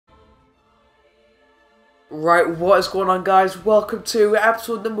Right, what is going on, guys? Welcome to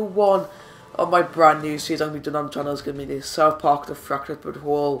episode number 1 of my brand new series I'm going to be doing on the channel. It's going to be the South Park The Fractured But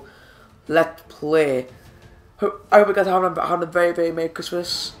Whole Let's Play. I hope you guys are having a very Merry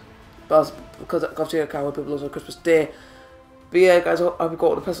Christmas. Because obviously I can't hope people lose on Christmas Day. But yeah, guys, I hope you got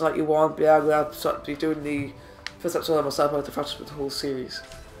all the presents that you want. But yeah, I'm going to be doing the first episode of my South Park The Fractured But Whole series.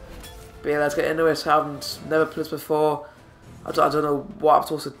 But yeah, let's get into it. I haven't never played this before. I don't know what I'm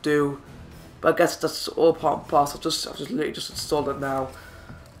supposed to do. But I guess that's all part and parcel. I've just literally just installed it now.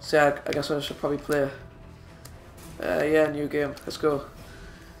 So yeah, I guess I should probably play. Yeah, new game. Let's go.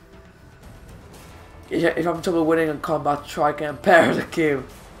 Yeah, if I'm trouble winning in combat, try getting better at the game.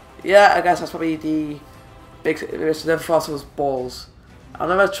 Yeah, I guess that's probably the big. It's never Fossils Balls. I've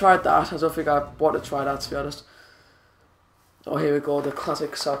never tried that. I don't think I want to try that, to be honest. Oh, here we go. The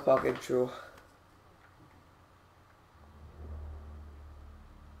classic South Park intro.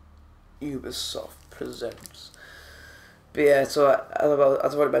 Ubisoft presents. But yeah, so as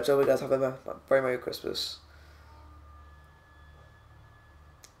I've already mentioned, we guys have a very Merry Christmas.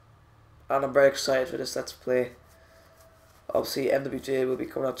 And I'm very excited for this Let's Play. Obviously, MWJ will be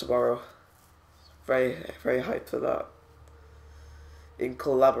coming out tomorrow. Very hyped for that. In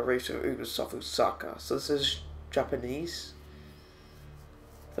collaboration with Ubisoft Osaka. So this is Japanese.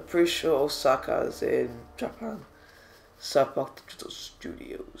 I'm pretty sure Osaka is in Japan. South Park Digital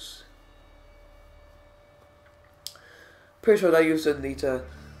Studios. Pretty sure they're using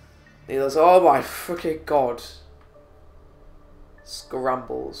needles. Oh my freaking god!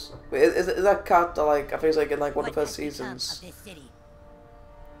 Scrambles. Wait, is that cat that, like, I think it's like in like one of the first seasons? Of this city?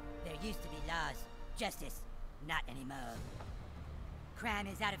 There used to be laws, justice, not anymore. Crime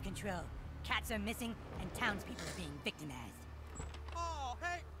is out of control. Cats are missing, and townspeople are being victimized. Oh,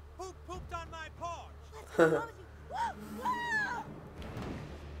 hey, who pooped on my porch?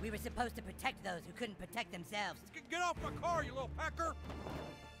 We were supposed to protect those who couldn't protect themselves. Get off my car, you little pecker!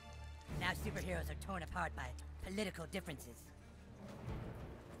 Now superheroes are torn apart by political differences.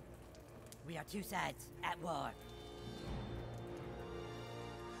 We are two sides at war.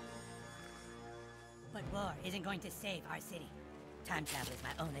 But war isn't going to save our city. Time travel is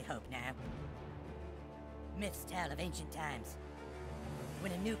my only hope now. Myths tell of ancient times,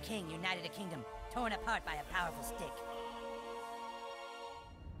 when a new king united a kingdom torn apart by a powerful stick.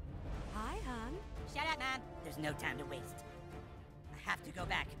 Hi, hon. Shut up, Mom. There's no time to waste. I have to go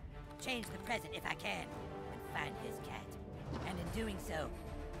back, change the present if I can, and find his cat. And in doing so,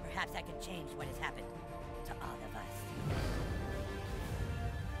 perhaps I can change what has happened to all of us.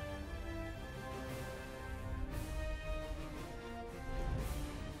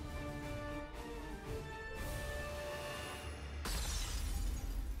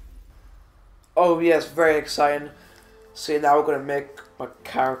 Oh yes, very exciting. See, now we're gonna make my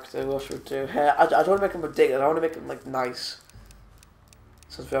character. What should we do here? I don't want to make him ridiculous. I want to make him like nice.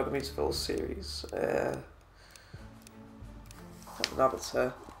 Since we are gonna be the full series. Rabbit's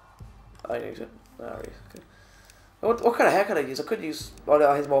hair. I need it. Alright, okay. What kind of hair can I use? I could use. Oh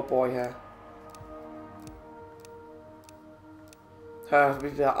no, he's more boy hair. Maybe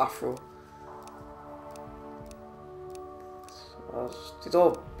that afro. It's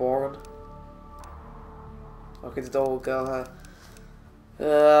all boring. Okay, the old girl hair.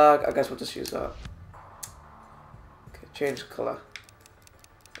 I guess we'll just use that. Okay, change colour.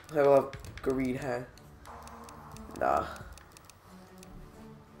 I will have green hair. Nah.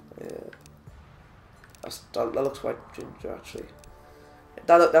 Yeah. That looks quite ginger, actually.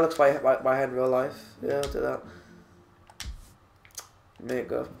 That looks my hair in real life. Yeah, I'll do that.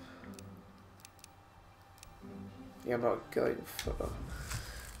 Makeup. Yeah, I'm not going for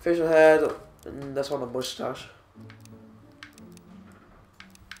facial hair. And that's on a mustache.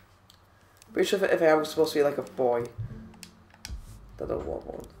 Pretty sure if I was supposed to be like a boy, I don't want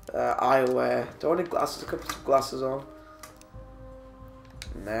one. Eyewear. Do I want any glasses? I could put some glasses on.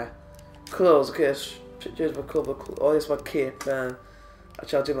 Nah. Clothes. Okay, change my colour. Oh, this is my cape.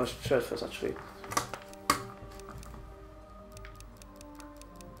 Actually, I'll do my shirt first. Actually.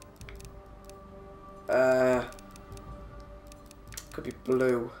 Could be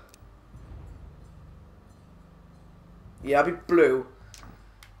blue. Yeah, I'll be blue,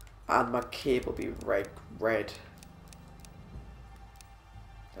 and my cape will be red.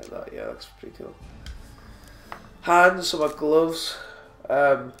 Like that, yeah, that's pretty cool. Hands, so my gloves.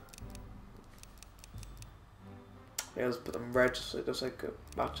 Yeah, let's put them red, so it looks like it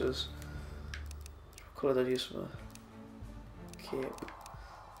matches. What colour did I use for my cape?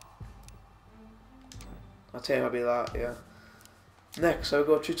 I'll tell you, I'll be that, yeah. Next, I'll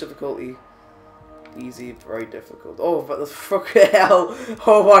go choose difficulty. Easy, very difficult. Oh, but the fucking hell!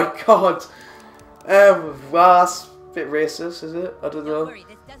 Oh my god! Well, that's a bit racist, is it? I don't know. Don't worry,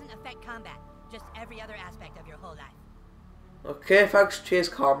 this doesn't affect combat. Just every other aspect of your whole life. Okay, thanks, Chase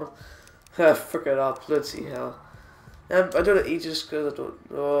Carmen. Fuck it up, bloody hell. I don't know Aegis because I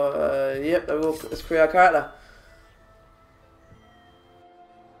don't know. Yep, I will. Let's create our character.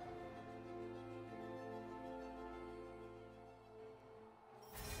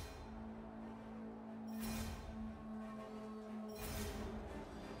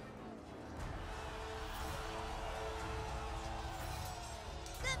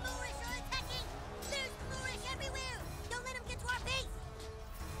 The Moorish are attacking! There's Moorish everywhere! Don't let them get to our base!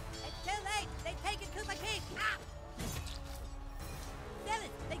 It's too late! They've taken Kupa King! Ah!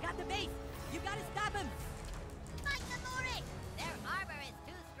 Zealous, they got the base! You gotta stop them! Fight the Moorish! Their armor is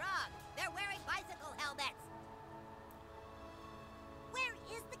too strong! They're wearing bicycle helmets! Where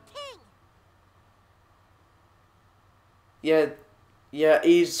is the king? Yeah,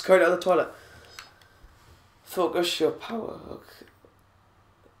 he's currently out of the toilet. Focus your power.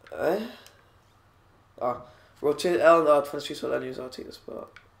 Okay. Rotate L and R to find streets while then use R to take the spot.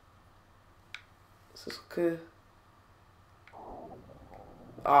 Is this okay?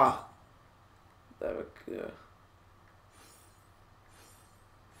 There we go.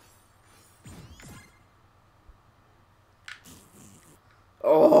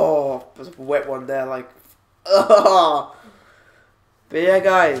 Oh, there's a wet one there, like. Oh. But yeah,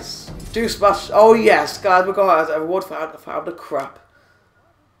 guys, do smash. Oh yes, guys, we got a reward for having the crap.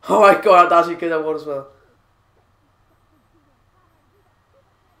 Oh my god, I'd actually get that one as well.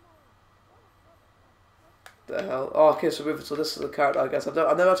 The hell? Oh, okay, so moving. So this is the character, I guess. I've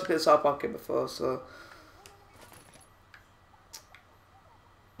never actually played South Park game before, so.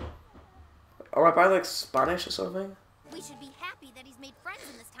 Am I buying like Spanish or something? We should be happy that he's made friends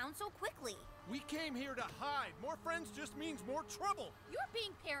in this town so quickly. We came here to hide. More friends just means more trouble. You're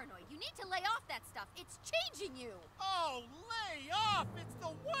being paranoid. You need to lay off that stuff. It's changing you. Oh, lay off! It's the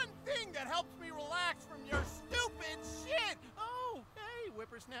one thing that helps me relax from your stupid shit! Oh, hey,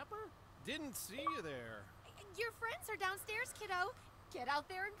 whippersnapper. Didn't see you there. Your friends are downstairs, kiddo. Get out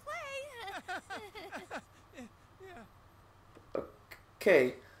there and play. Yeah.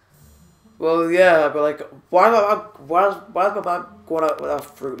 Okay. Well, yeah, but like, why is my man going out with that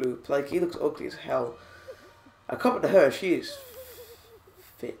Fruit Loop? Like, he looks ugly as hell. I come to her, she is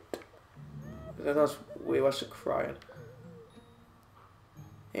fit. But then that's weird, why she's crying.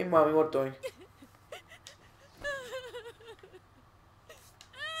 Hey, mommy, what doing?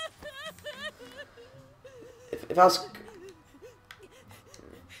 If I was...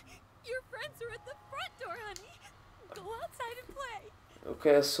 Your friends are at the front door, honey. Go outside and play.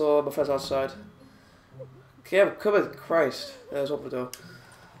 Okay, so my friend's outside. Okay, I'm coming, Christ. There's open the door.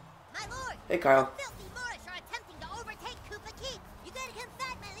 My lord! Hey, Kyle. The filthy Moorish are attempting to overtake Kupa Keep. You gotta come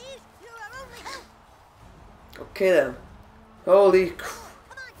back, my liege. You're our only hope. Okay then. Holy cr...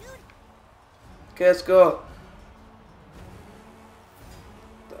 Come on, dude. Okay, let's go.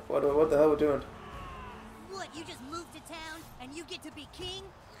 What the hell are we doing? What, you just moved to town and you get to be king?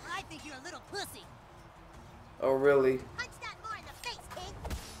 I think you're a little pussy. Oh, really? Punch that more in the face, king.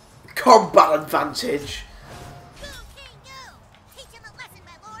 Combat advantage! Go, king, go. Teach him a lesson,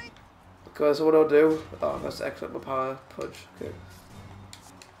 my lord. Okay, so what I'll do... Oh, that's excellent, my power punch. Okay.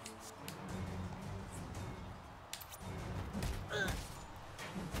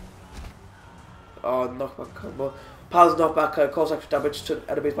 Oh, knockback combo. Powers knockback cause extra damage to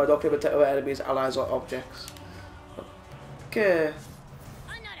enemies by knocking them into other enemies, allies, or objects. Okay.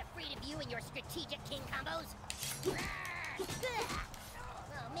 I'm not afraid of you and your strategic king combos. Oh,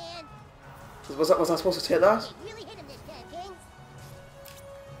 man. Was I supposed to take that? You really hit him this time, king.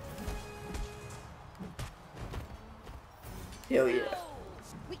 Hell yeah.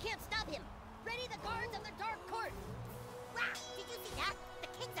 We can't stop him. Ready the guards of the Dark Court. Wow, did you see that? The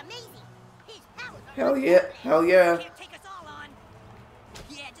king's amazing. His powers are Hell yeah. Hell yeah. Can't take us all on.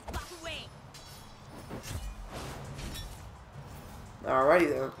 Yeah, just walk away. Alrighty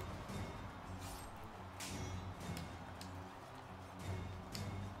then.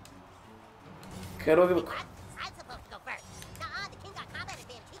 Okay, I don't give a crap. I'm supposed to go first. Nuh-uh, the king got combat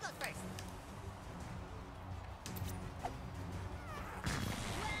advantage. He goes first.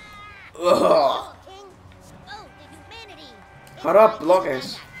 Ugh. Oh, king. Oh, the humanity. How do I block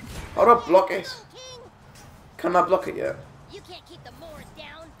it? How do I block it? Oh, king. Can I block it yet? You can't keep the Moors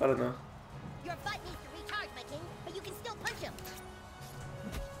down. I don't know. Your butt needs to recharge, my king, but you can still punch him.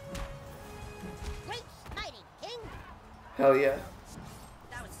 Great smiting, king. Hell yeah.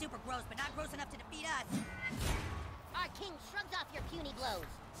 That was super gross, but not gross enough to defeat us. Our king shrugs off your puny blows.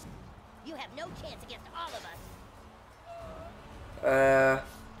 You have no chance against all of us.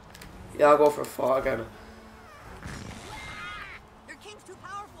 Yeah, I'll go for a 4 again. Their king's too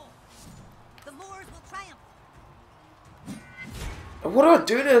powerful. The Moors will triumph. And what do I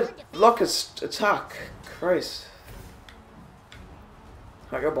do to block his attack? Christ.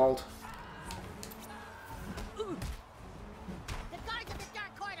 I got bald. The guards of the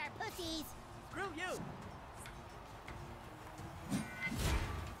Dark Court are pussies. Screw you.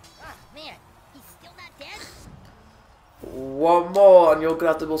 Oh man, he's still not dead. One more, and you're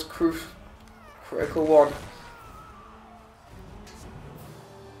gonna have the most critical one.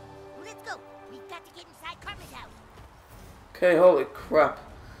 Let's go. We've got to get inside Carmen's house. Okay, holy crap.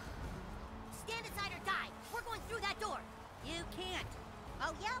 Stand aside or die. We're going through that door. You can't.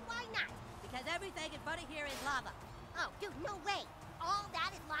 Oh yeah, why not? Because everything in front of here is lava. Oh, dude, no way. All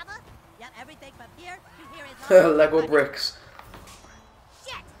that is lava? Yep, everything from here to here is lava. Lego bricks.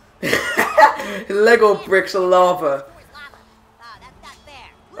 Shit! Lego bricks of lava. Lava. Oh, that's not fair.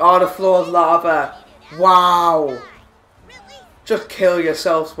 Oh, the floor is lava. Wow. Really? Just kill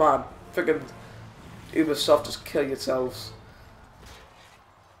yourselves, man. Freaking Ubisoft, just kill yourselves.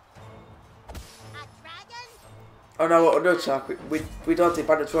 A dragon? Oh no, we're under attack. We don't have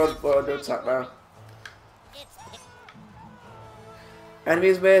bandits run, we're under attack now. It's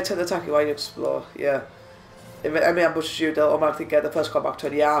Enemies may attempt to attack you while you explore. Yeah. If an enemy ambushes you, they'll automatically get the first combat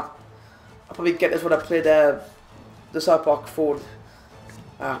turn. Yeah. I'll probably get this when I play the South Park phone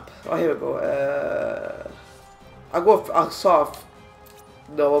app. Oh, here we go. I'll sort of.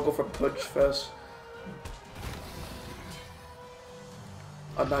 No, I'll go for punch first.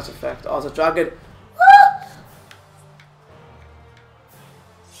 Oh, nice effect. Oh, it's a dragon.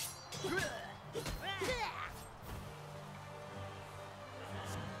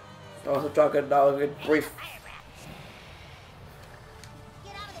 Oh, it's a dragon now. A good brief.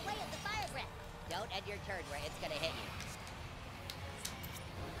 Get out of the way of the fire breath. Don't end your turn where it's gonna hit you.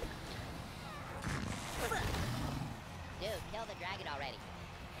 Dude, kill the dragon already.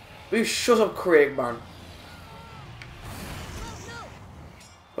 Will you shut up, Craig, man?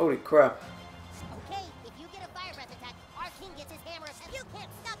 Holy crap. Okay, if you get a fire breath attack, our king gets his hammer and you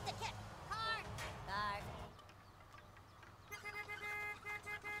can't stop the kick. Car.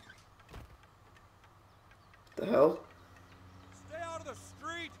 The hell? Stay out of the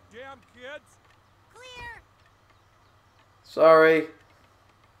street, damn kids. Clear. Sorry.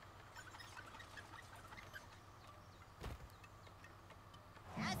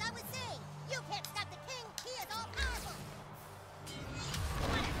 As I was saying, you can't stop the king. He is all powerful.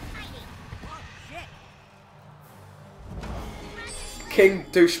 What a tiny. Oh shit. King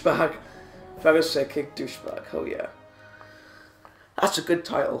douchebag. If I was say King douchebag, oh yeah. That's a good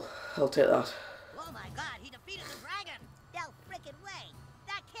title. I'll take that. Oh my god, he defeated the dragon. No frickin' way.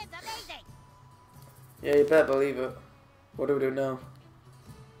 That kid's amazing. Yeah, you better believe it. What do we do now?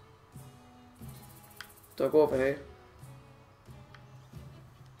 Do I go over here?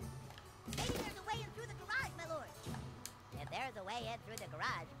 Maybe there's a way in through the garage, my lord. If there's a way in through the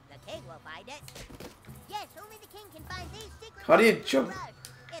garage, the king will find it. Yes, only the king can find these secret How do you ways through the jump? garage.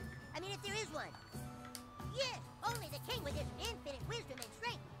 If there is one. Yes, only the king with his infinite wisdom and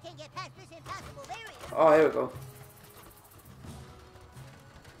strength can get past this impassable barrier. Oh, here we go.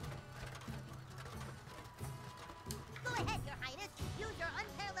 Go ahead, your highness. Use your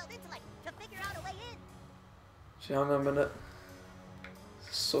unparalleled intellect to figure out a way in. Gee, hang on a minute. This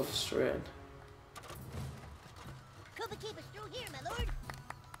is so frustrating. Kuba keep us through here, my lord.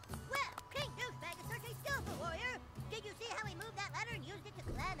 Well, King Douchebag is such a skillful warrior. Did you see how he moved that ladder and used it to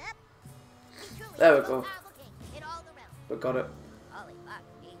climb up? He truly There we is the go. most powerful king in all the realms. We got it. Holy fuck,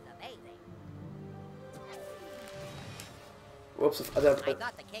 he's amazing. Whoops, I I did.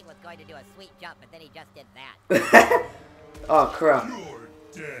 thought the king was going to do a sweet jump, but then he just did that. Oh crap. You're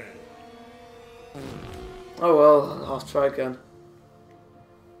dead. Oh well, I'll try again.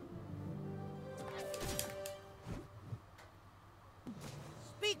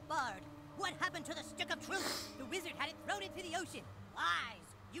 Speak, Bard. What happened to the stick of truth? The wizard had it thrown into the ocean. Lies.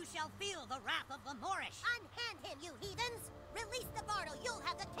 You shall feel the wrath of the Moorish. Unhand him, you heathens. Release the bard or you'll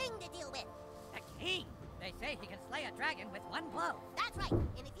have the king to deal with. The king? They say he can slay a dragon with one blow. That's right.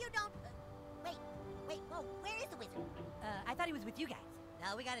 And if you don't... wait, whoa, where is the wizard? I thought he was with you guys.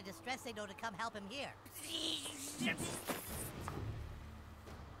 Now we got a distress signal to come help him here.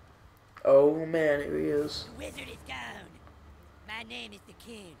 Oh man, here he is. The wizard is gone. My name is the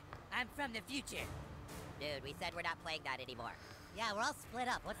king. I'm from the future. Dude, we said we're not playing that anymore. Yeah, we're all split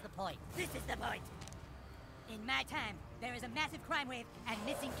up. What's the point? This is the point. In my time, there is a massive crime wave and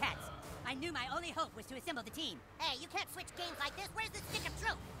missing cats. I knew my only hope was to assemble the team. Hey, you can't switch games like this. Where's the stick of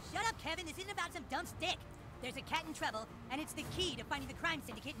truth? Shut up, Kevin. This isn't about some dumb stick. There's a cat in trouble, and it's the key to finding the crime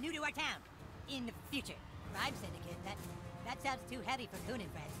syndicate new to our town. In the future. Crime syndicate? That sounds too heavy for Coon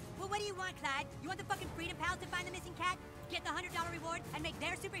and friends. Well, what do you want, Clyde? You want the fucking Freedom Pals to find the missing cat? Get the $100 reward and make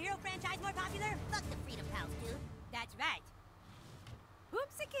their superhero franchise more popular? Fuck the Freedom Pals, dude. That's right.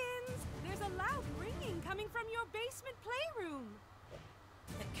 Whoopsikins! There's a loud ringing coming from your basement playroom.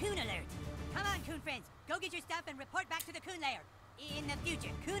 The Coon alert. Come on, Coon friends. Go get your stuff and report back to the Coon lair. In the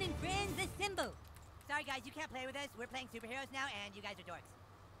future. Coon and friends assemble. Sorry, guys, you can't play with us. We're playing superheroes now, and you guys are dorks.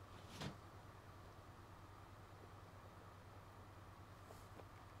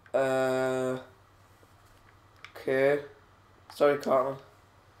 Okay. Sorry, Carmen.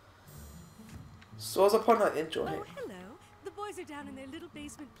 So what's the point of that intro here? Oh, hello. The boys are down in their little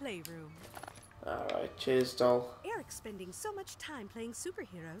basement playroom. Alright, cheers, doll. Eric's spending so much time playing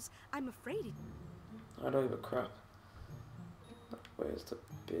superheroes, I'm afraid he... I don't give a crap. Where's the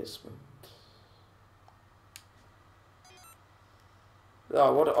basement?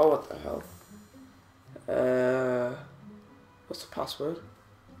 Oh, what the hell? What's the password?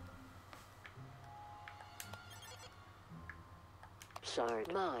 Sorry,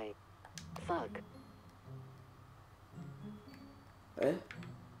 my fuck. Eh?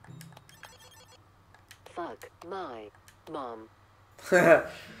 Fuck my mom.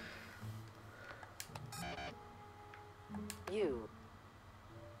 You.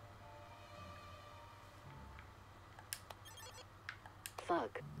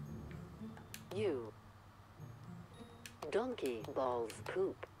 Fuck. You. Donkey balls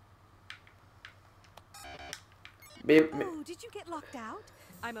poop. Oh, did you get locked out?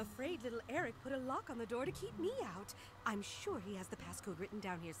 I'm afraid little Eric put a lock on the door to keep me out. I'm sure he has the passcode written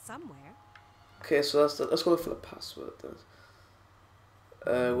down here somewhere. Okay, so let's go look for the password then.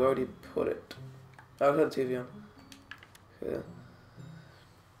 Where would he put it? Oh, turn the TV on. Yeah.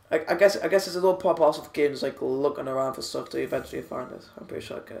 I guess it's a little pop off of games like looking around for stuff to eventually find it. I'm pretty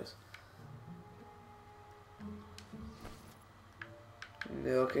sure, guys.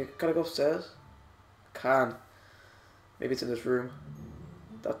 Yeah, okay, can I go upstairs? Can. Maybe it's in this room.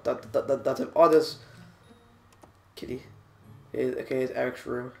 That's it. Oh, there's Kitty. Okay, it's Eric's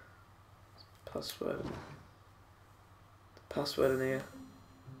room. Password. Password in here.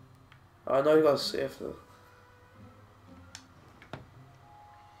 Oh, I know you got a safe though.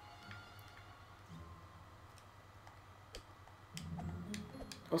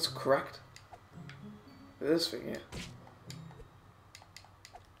 What's correct? This thing here.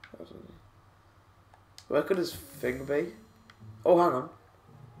 Where could his thing be? Oh, hang on.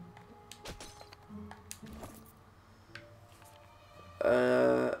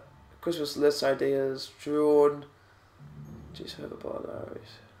 Christmas list ideas, drawn. Jeez, hoverboard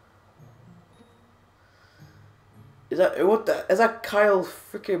diaries. Is that what the? Is that Kyle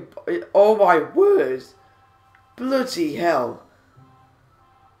freaking? Oh my word! Bloody hell!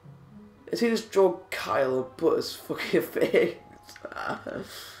 Is he just draw Kyle and put his fucking face?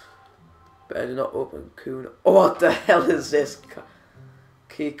 Better not open Coon. Oh, what the hell is this?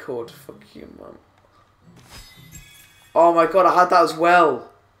 Key code. Fuck you, man. Oh my god, I had that as well.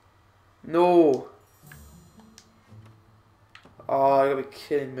 No. Oh, you're gonna be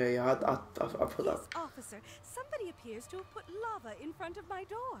kidding me. I put that. Yes, officer. Somebody appears to have put lava in front of my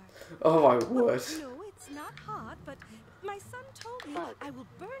door. Oh my word. No, it's not hot, but my son told me Fuck. I will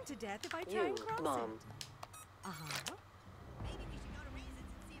burn to death if I try and cross Mom. it. Uh-huh. Maybe we should go to Raisins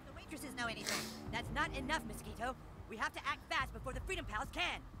and see if the waitresses know anything. That's not enough, Mosquito. We have to act fast before the Freedom Pals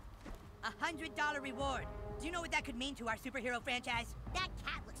can. $100 reward. Do you know what that could mean to our superhero franchise? That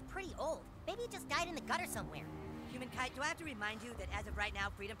cat looks pretty old. Maybe it just died in the gutter somewhere. Human Kite, do I have to remind you that as of right now,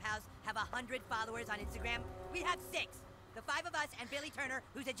 Freedom Pals have 100 followers on Instagram? We have 6. The 5 of us and Billy Turner,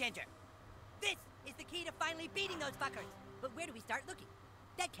 who's a ginger. This is the key to finally beating those fuckers. But where do we start looking?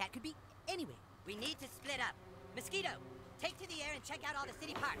 That cat could be anywhere. We need to split up. Mosquito, take to the air and check out all the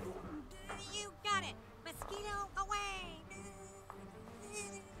city parks. You got it. Mosquito away.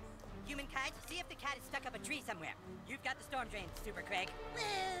 Human Kite, see if the cat is stuck up a tree somewhere. You've got the storm drain, Super Craig.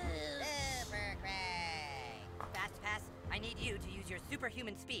 Super Craig. Fast Pass, I need you to use your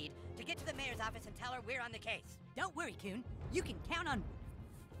superhuman speed to get to the mayor's office and tell her we're on the case. Don't worry, Coon. You can count on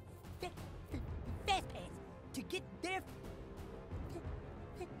Fast Pass to get there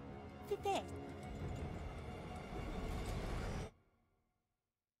fast.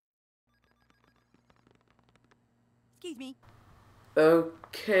 Excuse me.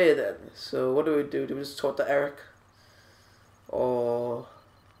 Okay then. So what do we do? Do we just talk to Eric? Or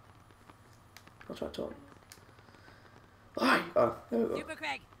I'll try to talk. Hi. Oh, there we go.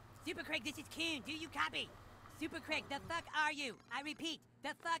 Super Craig, this is Coon. Do you copy? Super Craig, the fuck are you? I repeat,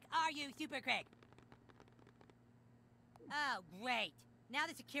 the fuck are you, Super Craig? Oh, great. Now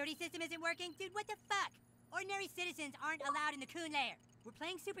the security system isn't working? Dude, what the fuck? Ordinary citizens aren't allowed in the Coon Lair. We're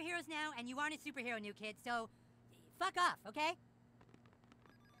playing superheroes now, and you aren't a superhero, new kid, so fuck off, okay?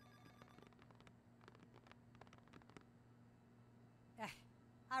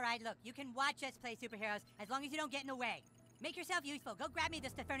 Alright, look, you can watch us play superheroes as long as you don't get in the way. Make yourself useful. Go grab me the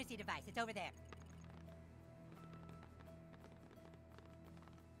Stefernacy device. It's over there.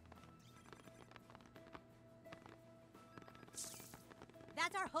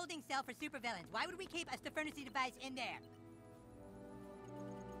 That's our holding cell for supervillains. Why would we keep a Stefernacy device in there?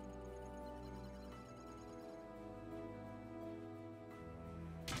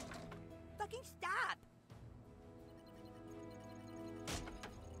 Fucking stop!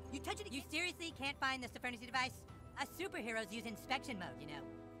 You touch it again. You seriously can't find the Stefernacy device? Us superheroes use inspection mode, you know.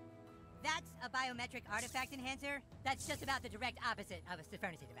 That's a biometric artifact enhancer. That's just about the direct opposite of a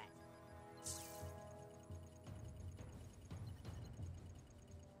Stefernacy device.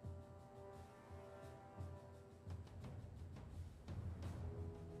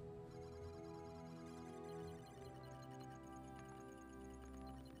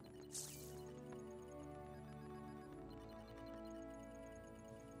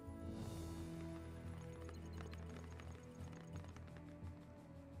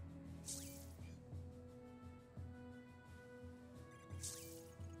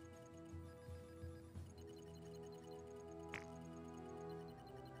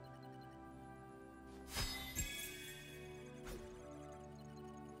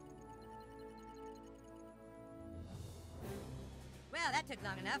 Well, that took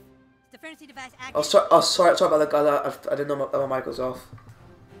long enough. Stefernacy device active. Sorry about that, guys. I didn't know my mic was off.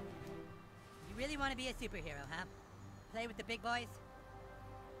 You really want to be a superhero, huh? Play with the big boys?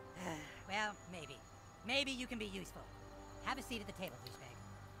 Well, maybe. Maybe you can be useful. Have a seat at the table, douchebag.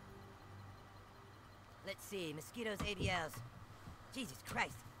 Let's see, mosquitoes, ABLs. Jesus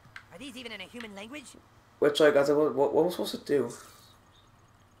Christ. Are these even in a human language? Wait, sorry guys, what am I supposed to do?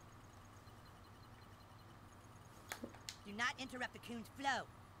 Do not interrupt the coon's flow.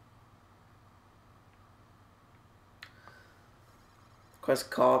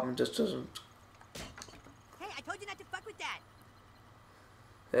 Christ, Carbon just doesn't. Hey, I told you not to fuck with that.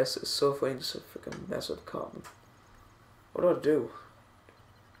 This is so funny to freaking mess with Carbon. What do I do?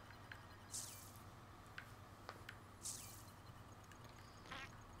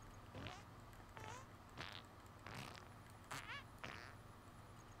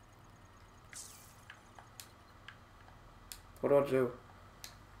 What do I do?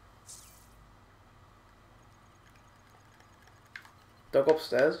 Do I go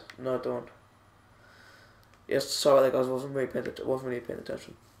upstairs? No, I don't. Yes, sorry, like I wasn't really paying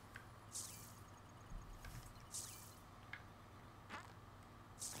attention.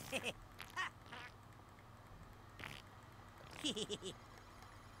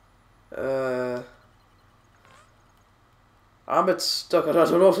 I'm a bit stuck. I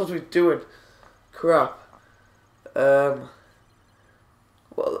don't know what I'm supposed to be doing. Crap.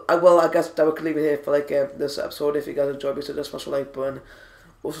 Well, I guess that we can leave it here for like this episode. If you guys enjoyed me, so just smash the like button.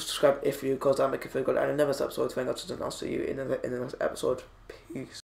 Also subscribe if you, because that make it feel good. And in the next episode, thank you, and I'll see you in the next episode. Peace.